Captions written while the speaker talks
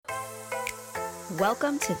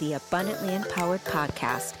Welcome to the Abundantly Empowered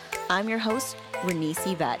Podcast. I'm your host, Renice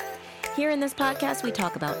Yvette. Here in this podcast, we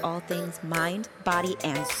talk about all things mind, body,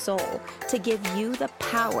 and soul to give you the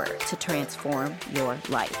power to transform your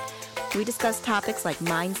life. We discuss topics like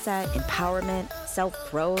mindset, empowerment,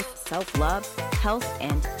 self-growth, self-love, health,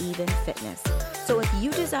 and even fitness. So if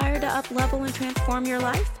you desire to up-level and transform your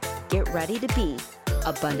life, get ready to be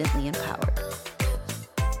abundantly empowered.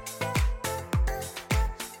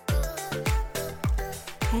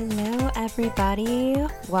 Hello, everybody.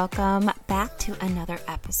 Welcome back to another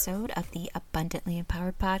episode of the Abundantly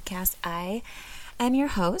Empowered Podcast. I am your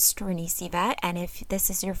host, Renice Yvette, and if this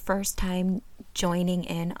is your first time joining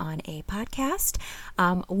in on a podcast,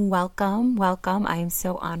 welcome. I am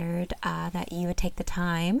so honored that you would take the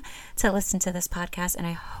time to listen to this podcast, and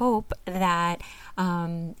I hope that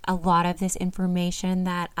a lot of this information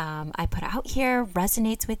that I put out here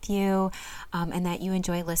resonates with you, and that you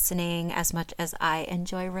enjoy listening as much as I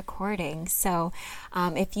enjoy recording. So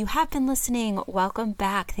if you have been listening, welcome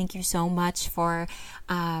back. Thank you so much for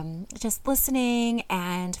just listening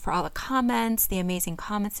and for all the comments, the amazing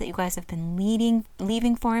comments that you guys have been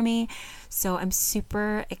leaving for me. So I'm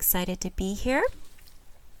super excited to be here.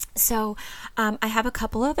 So I have a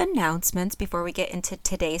couple of announcements before we get into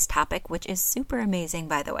today's topic, which is super amazing,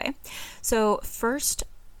 by the way. So first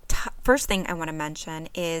thing I want to mention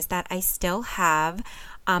is that I still have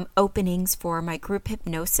openings for my group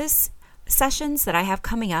hypnosis sessions that I have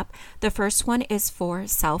coming up. The first one is for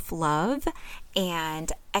self-love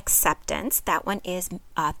and acceptance. That one is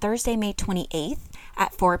Thursday, May 28th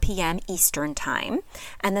at 4 p.m. Eastern Time.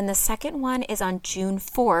 And then the second one is on June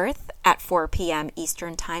 4th at 4 p.m.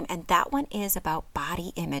 Eastern Time. And that one is about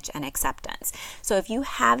body image and acceptance. So if you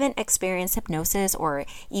haven't experienced hypnosis, or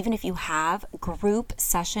even if you have, group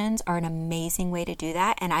sessions are an amazing way to do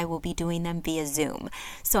that. And I will be doing them via Zoom.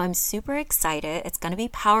 So I'm super excited. It's going to be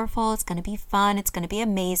powerful. It's going to be fun. It's going to be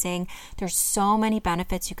amazing. There's so many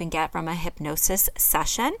benefits you can get from a hypnosis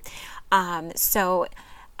session.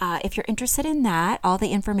 If you're interested in that, all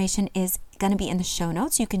the information is going to be in the show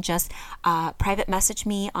notes. You can just private message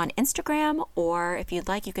me on Instagram, or if you'd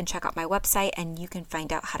like, you can check out my website and you can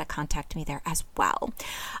find out how to contact me there as well.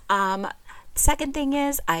 Second thing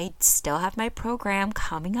is, I still have my program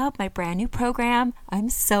coming up, my brand new program. I'm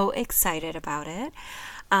so excited about it.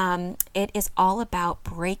 It is all about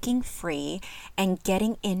breaking free and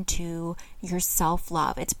getting into your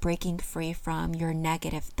self-love. It's breaking free from your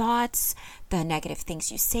negative thoughts, the negative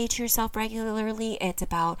things you say to yourself regularly. It's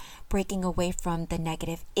about breaking away from the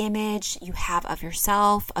negative image you have of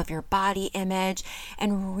yourself, of your body image,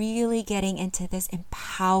 and really getting into this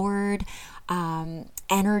empowered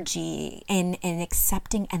energy and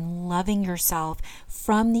accepting and loving yourself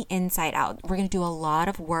from the inside out. We're going to do a lot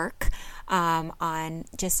of work on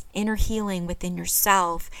just inner healing within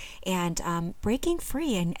yourself and breaking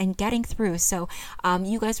free and getting through. So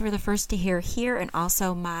you guys were the first to hear here, and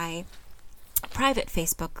also my private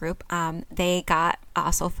Facebook group, they got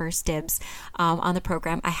also first dibs on the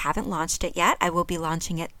program. I haven't launched it yet. I will be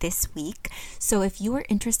launching it this week. So if you are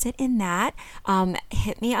interested in that,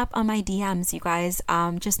 hit me up on my DMs, you guys.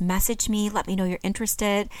 Just message me, let me know you're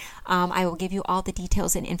interested. I will give you all the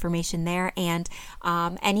details and information there. And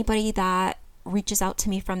anybody that reaches out to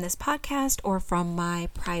me from this podcast or from my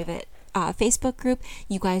private Facebook group,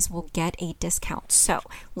 you guys will get a discount. So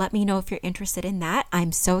let me know if you're interested in that.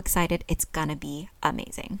 I'm so excited. It's gonna be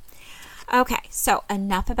amazing. Okay, so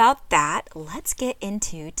enough about that. Let's get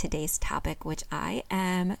into today's topic, which I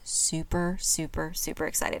am super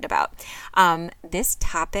excited about. This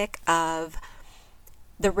topic of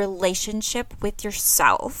the relationship with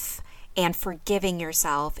yourself and forgiving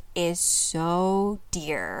yourself is so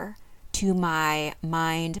dear to my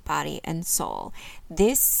mind, body, and soul.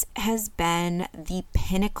 This has been the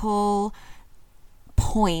pinnacle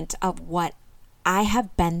point of what I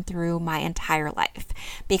have been through my entire life,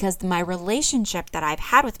 because my relationship that I've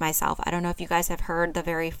had with myself, I don't know if you guys have heard the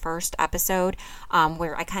very first episode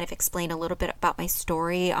where I kind of explained a little bit about my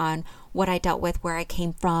story on what I dealt with, where I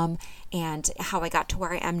came from, and how I got to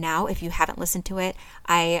where I am now. If you haven't listened to it,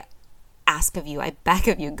 I beg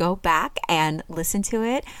of you, go back and listen to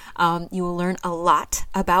it. You will learn a lot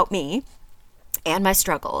about me and my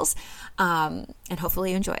struggles, and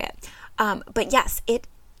hopefully you enjoy it. But yes,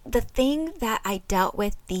 the thing that I dealt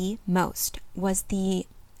with the most was the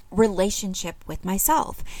relationship with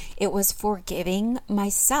myself. It was forgiving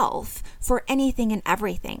myself for anything and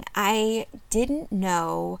everything. I didn't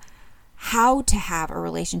know how to have a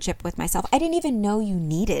relationship with myself. I didn't even know you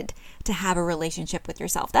needed to have a relationship with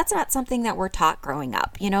yourself. That's not something that we're taught growing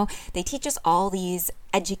up. They teach us all these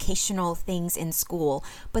educational things in school,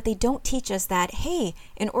 but they don't teach us that, hey,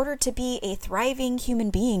 in order to be a thriving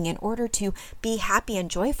human being, in order to be happy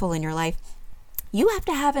and joyful in your life, you have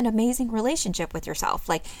to have an amazing relationship with yourself.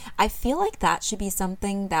 Like, I feel like that should be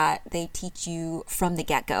something that they teach you from the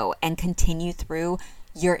get-go and continue through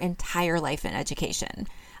your entire life in education.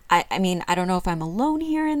 I mean, I don't know if I'm alone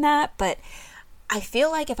here in that, but I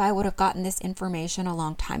feel like if I would have gotten this information a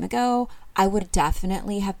long time ago, I would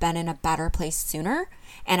definitely have been in a better place sooner,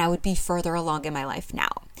 and I would be further along in my life now.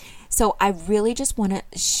 So I really just want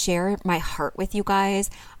to share my heart with you guys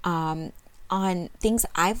on things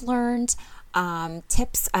I've learned,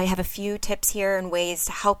 tips. I have a few tips here and ways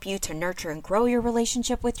to help you to nurture and grow your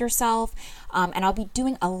relationship with yourself. And I'll be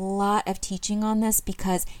doing a lot of teaching on this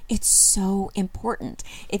because it's so important.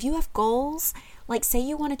 If you have goals, like say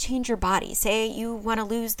you want to change your body, say you want to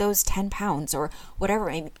lose those 10 pounds or whatever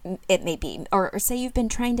it may be, or say you've been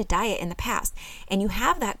trying to diet in the past and you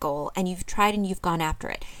have that goal and you've tried and you've gone after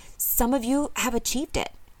it. Some of you have achieved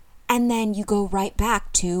it. And then you go right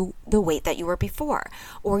back to the weight that you were before.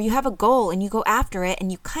 Or you have a goal and you go after it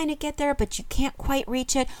and you kind of get there, but you can't quite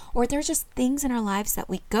reach it. Or there's just things in our lives that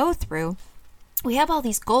we go through. We have all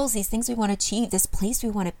these goals, these things we want to achieve, this place we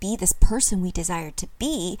want to be, this person we desire to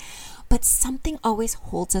be, but something always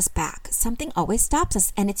holds us back. Something always stops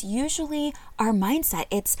us, and it's usually our mindset.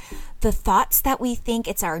 It's the thoughts that we think,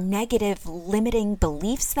 it's our negative limiting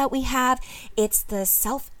beliefs that we have, it's the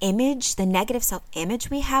self-image, the negative self-image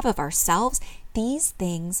we have of ourselves. These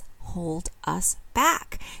things hold us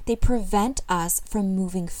back. They prevent us from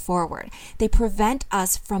moving forward. They prevent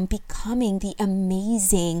us from becoming the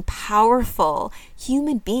amazing, powerful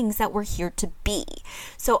human beings that we're here to be.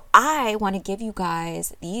 So I want to give you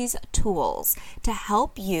guys these tools to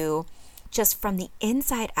help you just from the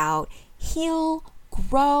inside out heal,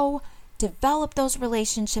 grow, develop those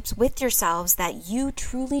relationships with yourselves that you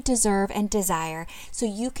truly deserve and desire so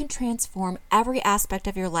you can transform every aspect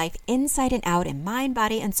of your life inside and out in mind,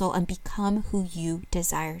 body, and soul and become who you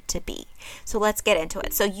desire to be. So let's get into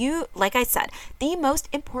it. So like I said, the most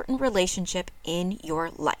important relationship in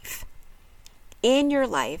your life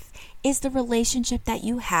is the relationship that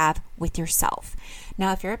you have with yourself.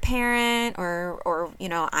 Now, if you're a parent or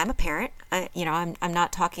I'm a parent, I'm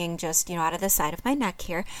not talking just, out of the side of my neck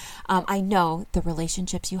here. I know the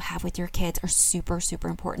relationships you have with your kids are super, super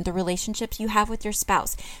important. The relationships you have with your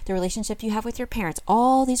spouse, the relationship you have with your parents,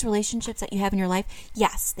 all these relationships that you have in your life,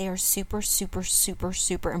 yes, they are super, super, super,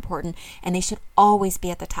 super important, and they should always be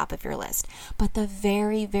at the top of your list. But the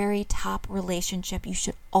very, very top relationship you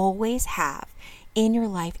should always have in your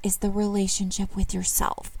life is the relationship with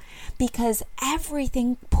yourself, because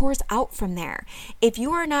everything pours out from there. If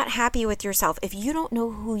you are not happy with yourself, if you don't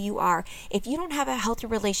know who you are, if you don't have a healthy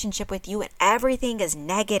relationship with you and everything is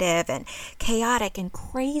negative and chaotic and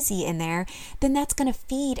crazy in there, then that's going to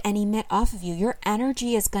feed and emit off of you. Your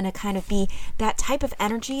energy is going to kind of be that type of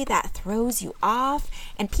energy that throws you off,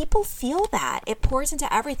 and people feel that. It pours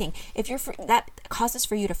into everything. If that causes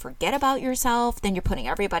for you to forget about yourself, then you're putting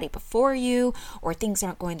everybody before you, or things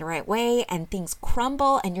aren't going the right way and things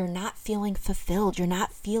crumble and you're not feeling fulfilled. You're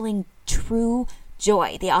not feeling true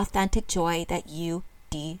joy, the authentic joy that you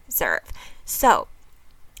deserve. So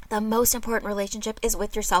the most important relationship is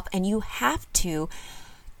with yourself, and you have to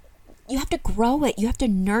grow it. You have to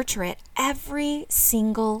nurture it every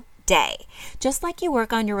single day. Just like you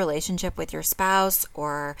work on your relationship with your spouse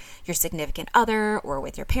or your significant other or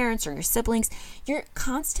with your parents or your siblings, you're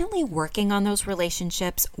constantly working on those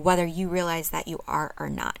relationships, whether you realize that you are or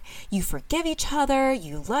not. You forgive each other,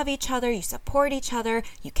 you love each other, you support each other,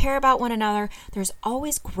 you care about one another. There's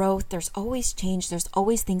always growth, there's always change, there's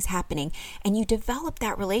always things happening, and you develop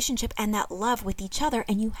that relationship and that love with each other,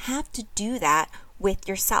 and you have to do that with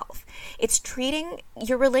yourself. It's treating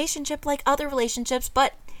your relationship like other relationships,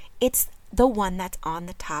 but it's the one that's on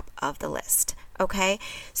the top of the list, okay?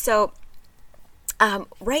 So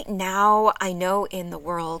right now, I know in the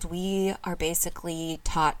world, we are basically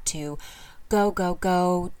taught to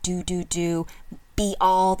go, do, be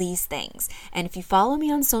all these things. And if you follow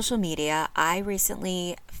me on social media, I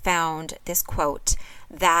recently found this quote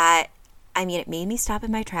that, it made me stop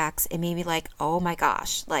in my tracks. It made me like, oh my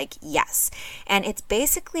gosh, like, yes. And it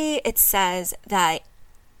says that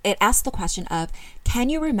it asks the question of, can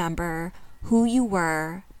you remember who you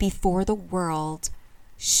were before the world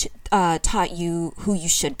taught you who you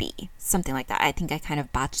should be? Something like that. I think I kind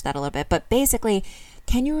of botched that a little bit. But basically,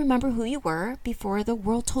 can you remember who you were before the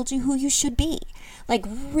world told you who you should be? Like,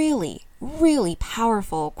 really, really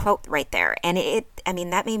powerful quote right there. And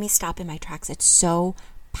that made me stop in my tracks. It's so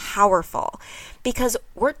powerful because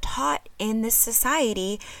we're taught in this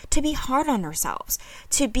society to be hard on ourselves,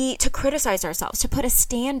 to criticize ourselves, to put a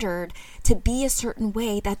standard, to be a certain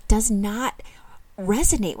way that does not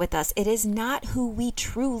resonate with us. It is not who we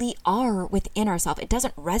truly are within ourselves. It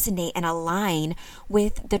doesn't resonate and align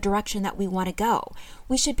with the direction that we want to go.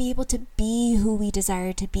 We should be able to be who we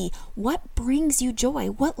desire to be. What brings you joy?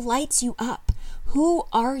 What lights you up? Who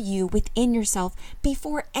are you within yourself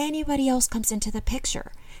before anybody else comes into the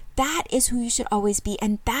picture? That is who you should always be.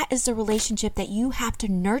 And that is the relationship that you have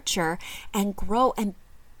to nurture and grow and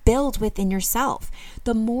build within yourself.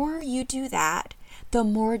 The more you do that, the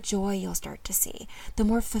more joy you'll start to see, the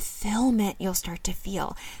more fulfillment you'll start to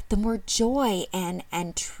feel, the more joy and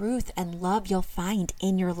truth and love you'll find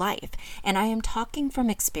in your life. And I am talking from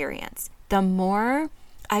experience. The more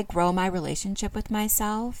I grow my relationship with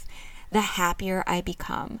myself, the happier I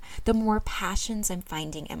become, the more passions I'm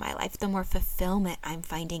finding in my life, the more fulfillment I'm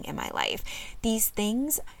finding in my life. These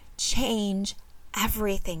things change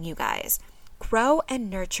everything, you guys. Grow and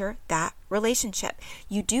nurture that relationship.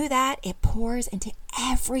 You do that, it pours into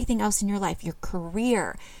everything else in your life, your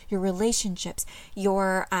career, your relationships,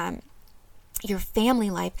 your family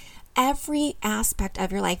life, every aspect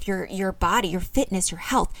of your life, your body, your fitness, your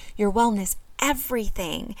health, your wellness.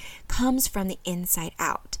 Everything comes from the inside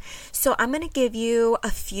out. So I'm going to give you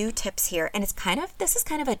a few tips here, and this is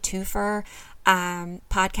kind of a twofer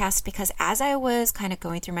podcast, because as I was kind of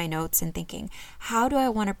going through my notes and thinking, how do I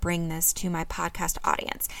want to bring this to my podcast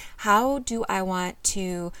audience? How do I want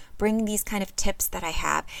to bring these kind of tips that I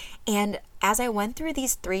have? And as I went through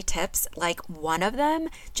these 3 tips, like one of them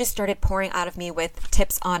just started pouring out of me with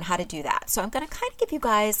tips on how to do that. So I'm going to kind of give you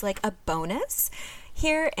guys like a bonus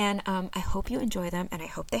here, and I hope you enjoy them, and I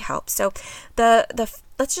hope they help. So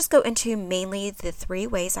let's just go into mainly the 3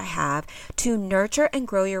 ways I have to nurture and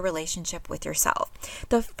grow your relationship with yourself.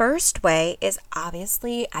 The first way is,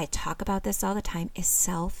 obviously, I talk about this all the time, is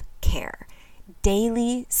self-care.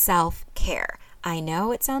 Daily self-care. I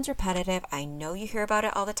know it sounds repetitive. I know you hear about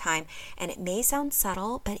it all the time, and it may sound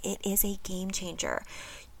subtle, but it is a game changer.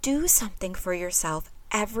 Do something for yourself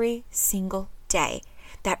every single day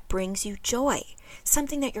that brings you joy,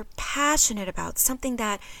 something that you're passionate about, something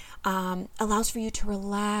that allows for you to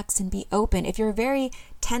relax and be open. If you're a very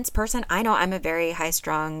tense person, I know I'm a very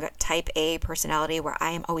high-strung type A personality where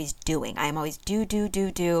I am always doing. I am always do.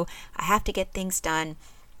 I have to get things done.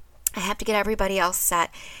 I have to get everybody else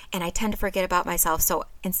set, and I tend to forget about myself. So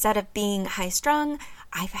instead of being high-strung,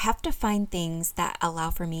 I have to find things that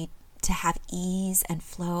allow for me to have ease and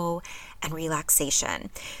flow and relaxation,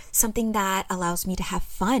 something that allows me to have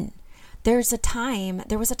fun. There was a time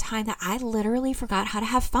that I literally forgot how to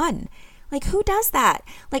have fun. Like, who does that?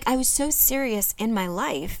 Like, I was so serious in my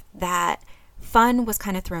life that fun was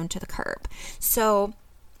kind of thrown to the curb. So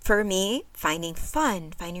for me, finding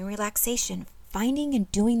fun, finding relaxation, finding and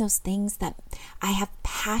doing those things that I have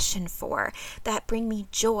passion for, that bring me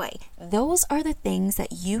joy. Those are the things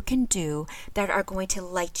that you can do that are going to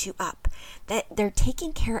light you up, that they're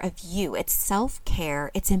taking care of you. It's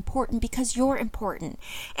self-care. It's important because you're important.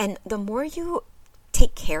 And the more you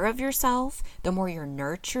take care of yourself, the more you're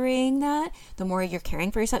nurturing that, the more you're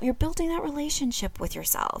caring for yourself, you're building that relationship with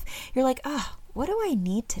yourself. You're like, what do I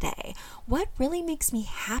need today? What really makes me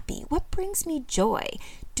happy? What brings me joy?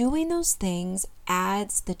 Doing those things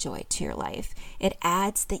adds the joy to your life. It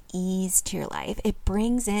adds the ease to your life. It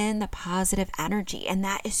brings in the positive energy, and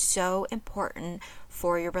that is so important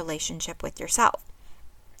for your relationship with yourself.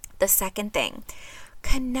 The second thing,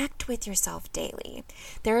 connect with yourself daily.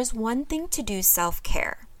 There is one thing to do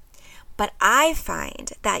self-care, but I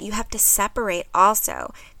find that you have to separate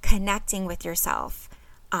also connecting with yourself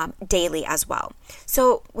daily as well.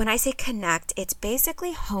 So when I say connect, it's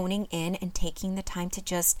basically honing in and taking the time to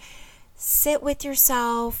just sit with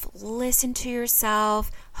yourself, listen to yourself,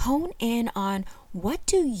 hone in on what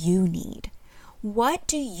do you need? What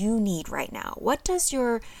do you need right now? What is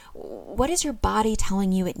your body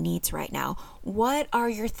telling you it needs right now? What are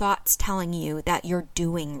your thoughts telling you that you're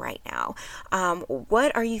doing right now?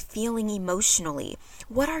 What are you feeling emotionally?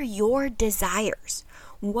 What are your desires?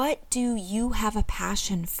 What do you have a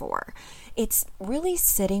passion for? It's really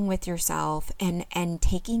sitting with yourself and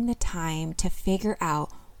taking the time to figure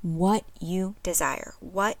out what you desire,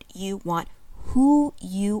 what you want, who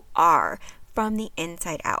you are from the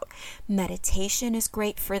inside out. Meditation is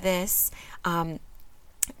great for this.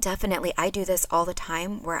 Definitely, I do this all the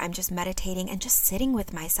time where I'm just meditating and just sitting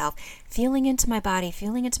with myself, feeling into my body,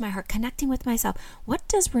 feeling into my heart, connecting with myself. What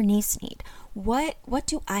does Bernice need? What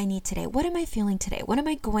do I need today? What am I feeling today? What am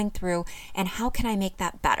I going through? And how can I make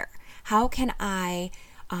that better? How can I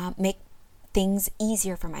make things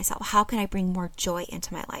easier for myself? How can I bring more joy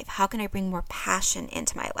into my life? How can I bring more passion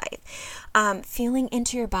into my life? Feeling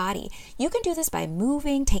into your body. You can do this by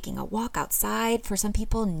moving, taking a walk outside. For some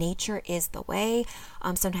people, nature is the way.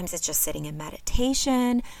 Sometimes it's just sitting in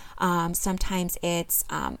meditation. Sometimes it's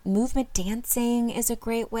movement. Dancing is a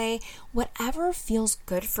great way. Whatever feels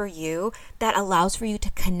good for you that allows for you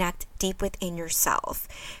to connect deep within yourself.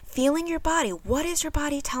 Feeling your body. What is your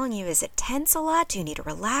body telling you? Is it tense a lot? Do you need to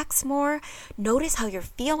relax more? Notice how you're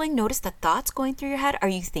feeling. Notice the thoughts going through your head. Are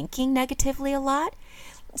you thinking negatively a lot?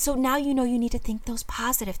 So now you know you need to think those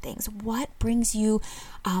positive things. What brings you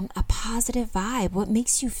a positive vibe? What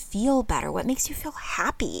makes you feel better? What makes you feel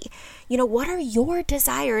happy? What are your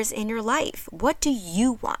desires in your life? What do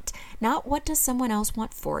you want? Not what does someone else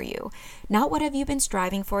want for you? Not what have you been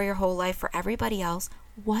striving for your whole life for everybody else?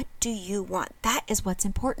 What do you want? That is what's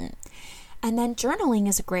important. And then journaling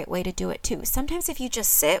is a great way to do it too. Sometimes if you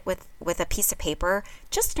just sit with a piece of paper,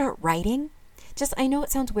 just start writing. I know it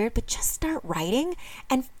sounds weird, but just start writing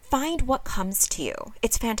and find what comes to you.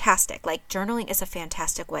 It's fantastic. Like, journaling is a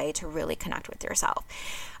fantastic way to really connect with yourself.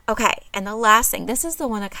 Okay, and the last thing, this is the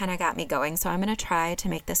one that kind of got me going, so I'm going to try to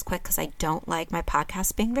make this quick because I don't like my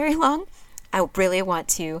podcast being very long. I really want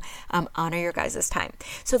to honor your guys' time.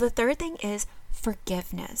 So the third thing is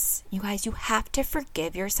forgiveness. You guys, you have to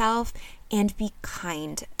forgive yourself and be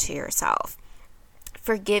kind to yourself.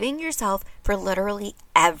 Forgiving yourself for literally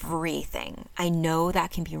everything. I know that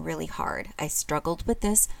can be really hard. I struggled with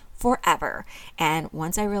this forever. And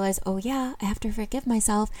once I realized, oh yeah, I have to forgive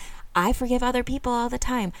myself, I forgive other people all the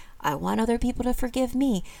time. I want other people to forgive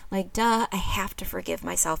me. Like, duh, I have to forgive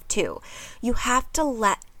myself too. You have to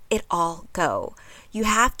let it all go. You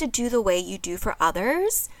have to do the way you do for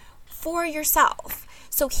others for yourself.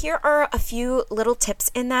 So here are a few little tips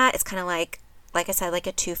in that. It's kind of like I said, like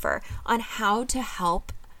a twofer on how to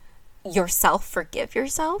help yourself forgive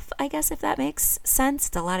yourself, I guess, if that makes sense.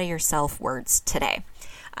 It's a lot of yourself words today.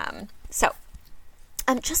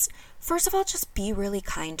 Just first of all, just be really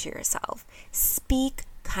kind to yourself. Speak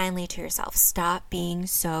kindly to yourself. Stop being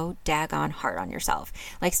so daggone hard on yourself.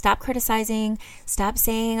 Like, stop criticizing. Stop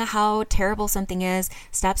saying how terrible something is.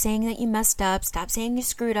 Stop saying that you messed up. Stop saying you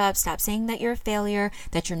screwed up. Stop saying that you're a failure,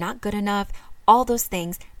 that you're not good enough. All those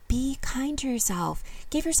things. Be kind to yourself.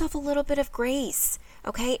 Give yourself a little bit of grace.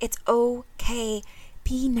 Okay? It's okay.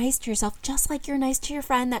 Be nice to yourself, just like you're nice to your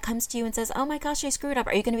friend that comes to you and says, oh my gosh, I screwed up.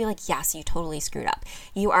 Are you going to be like, yes, you totally screwed up.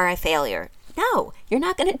 You are a failure. No, you're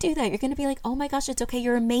not going to do that. You're going to be like, oh my gosh, it's okay.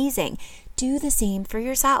 You're amazing. Do the same for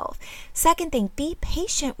yourself. Second thing, be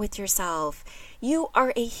patient with yourself. You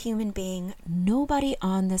are a human being. Nobody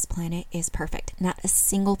on this planet is perfect. Not a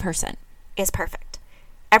single person is perfect.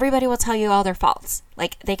 Everybody will tell you all their faults.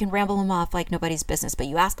 Like, they can ramble them off like nobody's business, but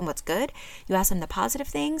you ask them what's good, you ask them the positive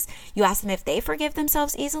things, you ask them if they forgive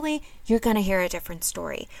themselves easily, you're going to hear a different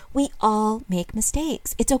story. We all make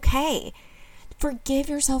mistakes. It's okay. Forgive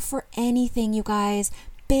yourself for anything, you guys.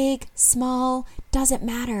 Big, small, doesn't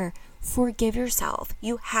matter. Forgive yourself.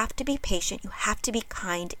 You have to be patient. You have to be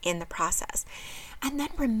kind in the process. And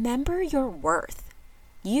then remember your worth.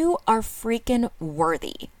 You are freaking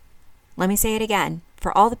worthy. Let me say it again.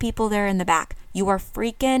 For all the people there in the back, you are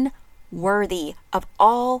freaking worthy of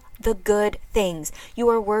all the good things. You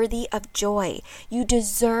are worthy of joy. You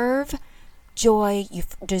deserve joy. You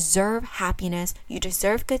deserve happiness. You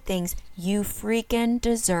deserve good things. You freaking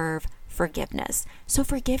deserve forgiveness. So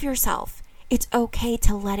forgive yourself. It's okay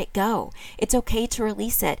to let it go. It's okay to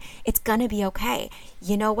release it. It's going to be okay.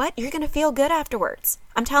 You know what? You're going to feel good afterwards.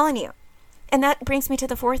 I'm telling you. And that brings me to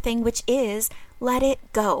the fourth thing, which is let it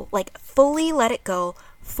go. Like, fully let it go,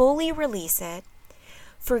 fully release it.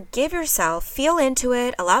 Forgive yourself, feel into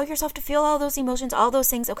it, allow yourself to feel all those emotions, all those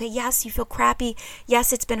things. Okay, yes, you feel crappy.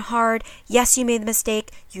 Yes, it's been hard. Yes, you made the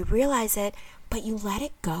mistake. You realize it, but you let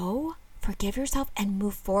it go. Forgive yourself and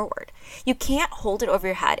move forward. You can't hold it over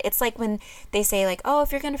your head. It's like when they say, like, oh,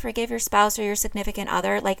 if you're going to forgive your spouse or your significant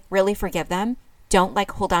other, like, really forgive them. Don't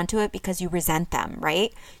like hold on to it because you resent them,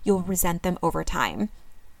 right? You'll resent them over time.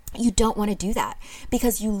 You don't want to do that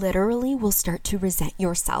because you literally will start to resent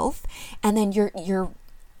yourself, and then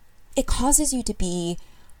it causes you to be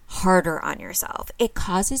harder on yourself. It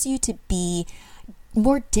causes you to be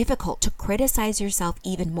more difficult, to criticize yourself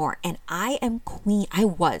even more. And I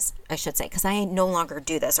should say, because I no longer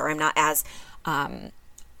do this, or I'm not as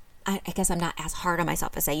I guess I'm not as hard on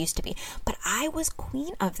myself as I used to be, but I was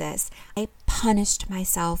queen of this. I punished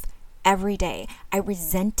myself every day. I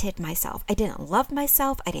resented myself. I didn't love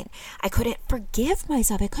myself. I couldn't forgive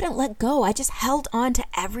myself. I couldn't let go. I just held on to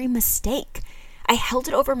every mistake. I held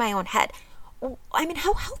it over my own head. I mean,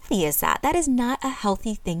 how healthy is that? That is not a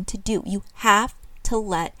healthy thing to do. You have to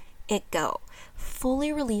let it go.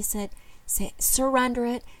 Fully release it. Surrender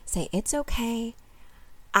it. Say, it's okay.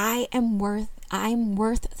 I'm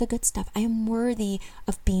worth the good stuff. I am worthy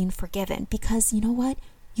of being forgiven, because you know what?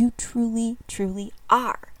 You truly, truly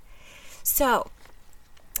are. So,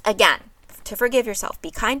 again, to forgive yourself,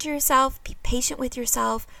 be kind to yourself, be patient with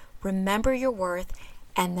yourself, remember your worth,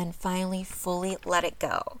 and then finally fully let it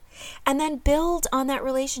go. And then build on that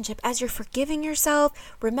relationship as you're forgiving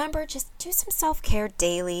yourself. Remember, just do some self-care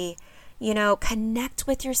daily. Connect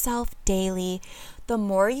with yourself daily. The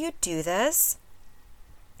more you do this,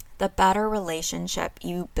 the better relationship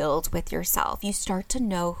you build with yourself. You start to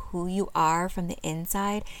know who you are from the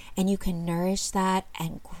inside, and you can nourish that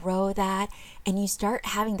and grow that, and you start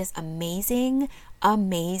having this amazing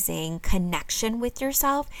connection with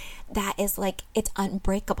yourself that is like, it's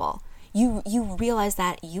unbreakable. You realize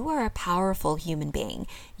that you are a powerful human being.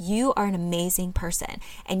 You are an amazing person,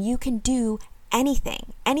 and you can do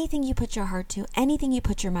anything you put your heart to, anything you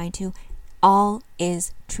put your mind to, all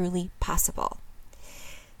is truly possible.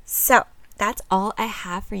 So that's all I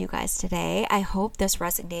have for you guys today. I hope this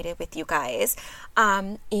resonated with you guys.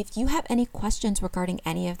 If you have any questions regarding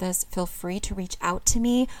any of this, feel free to reach out to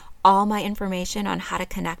me. All my information on how to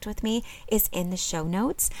connect with me is in the show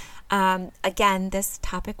notes. Again, this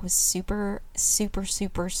topic was super, super,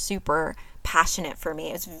 super, super passionate for me.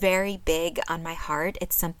 It was very big on my heart.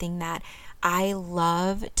 It's something that I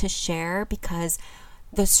love to share because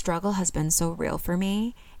the struggle has been so real for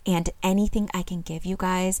me. And anything I can give you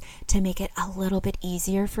guys to make it a little bit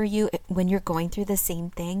easier for you when you're going through the same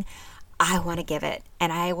thing, I want to give it,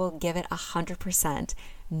 and I will give it 100%,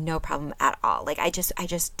 no problem at all. Like I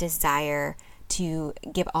just desire to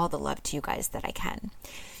give all the love to you guys that I can.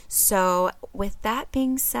 So with that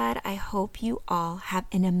being said, I hope you all have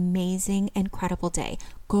an amazing, incredible day.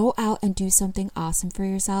 Go out and do something awesome for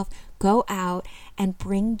yourself. Go out and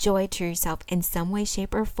bring joy to yourself in some way,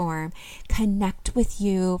 shape, or form. Connect with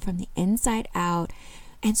you from the inside out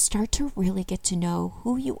and start to really get to know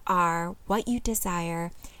who you are, what you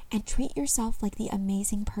desire, and treat yourself like the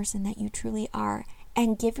amazing person that you truly are,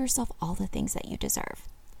 and give yourself all the things that you deserve.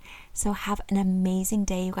 So have an amazing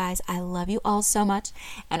day, you guys. I love you all so much,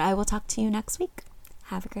 and I will talk to you next week.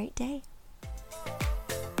 Have a great day.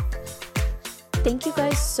 Thank you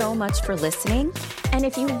guys so much for listening. And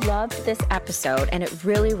if you loved this episode and it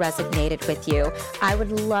really resonated with you, I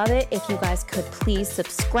would love it if you guys could please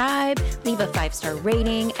subscribe, leave a 5-star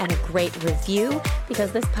rating and a great review,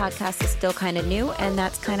 because this podcast is still kind of new and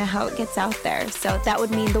that's kind of how it gets out there. So that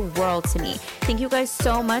would mean the world to me. Thank you guys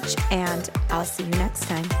so much, and I'll see you next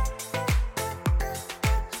time.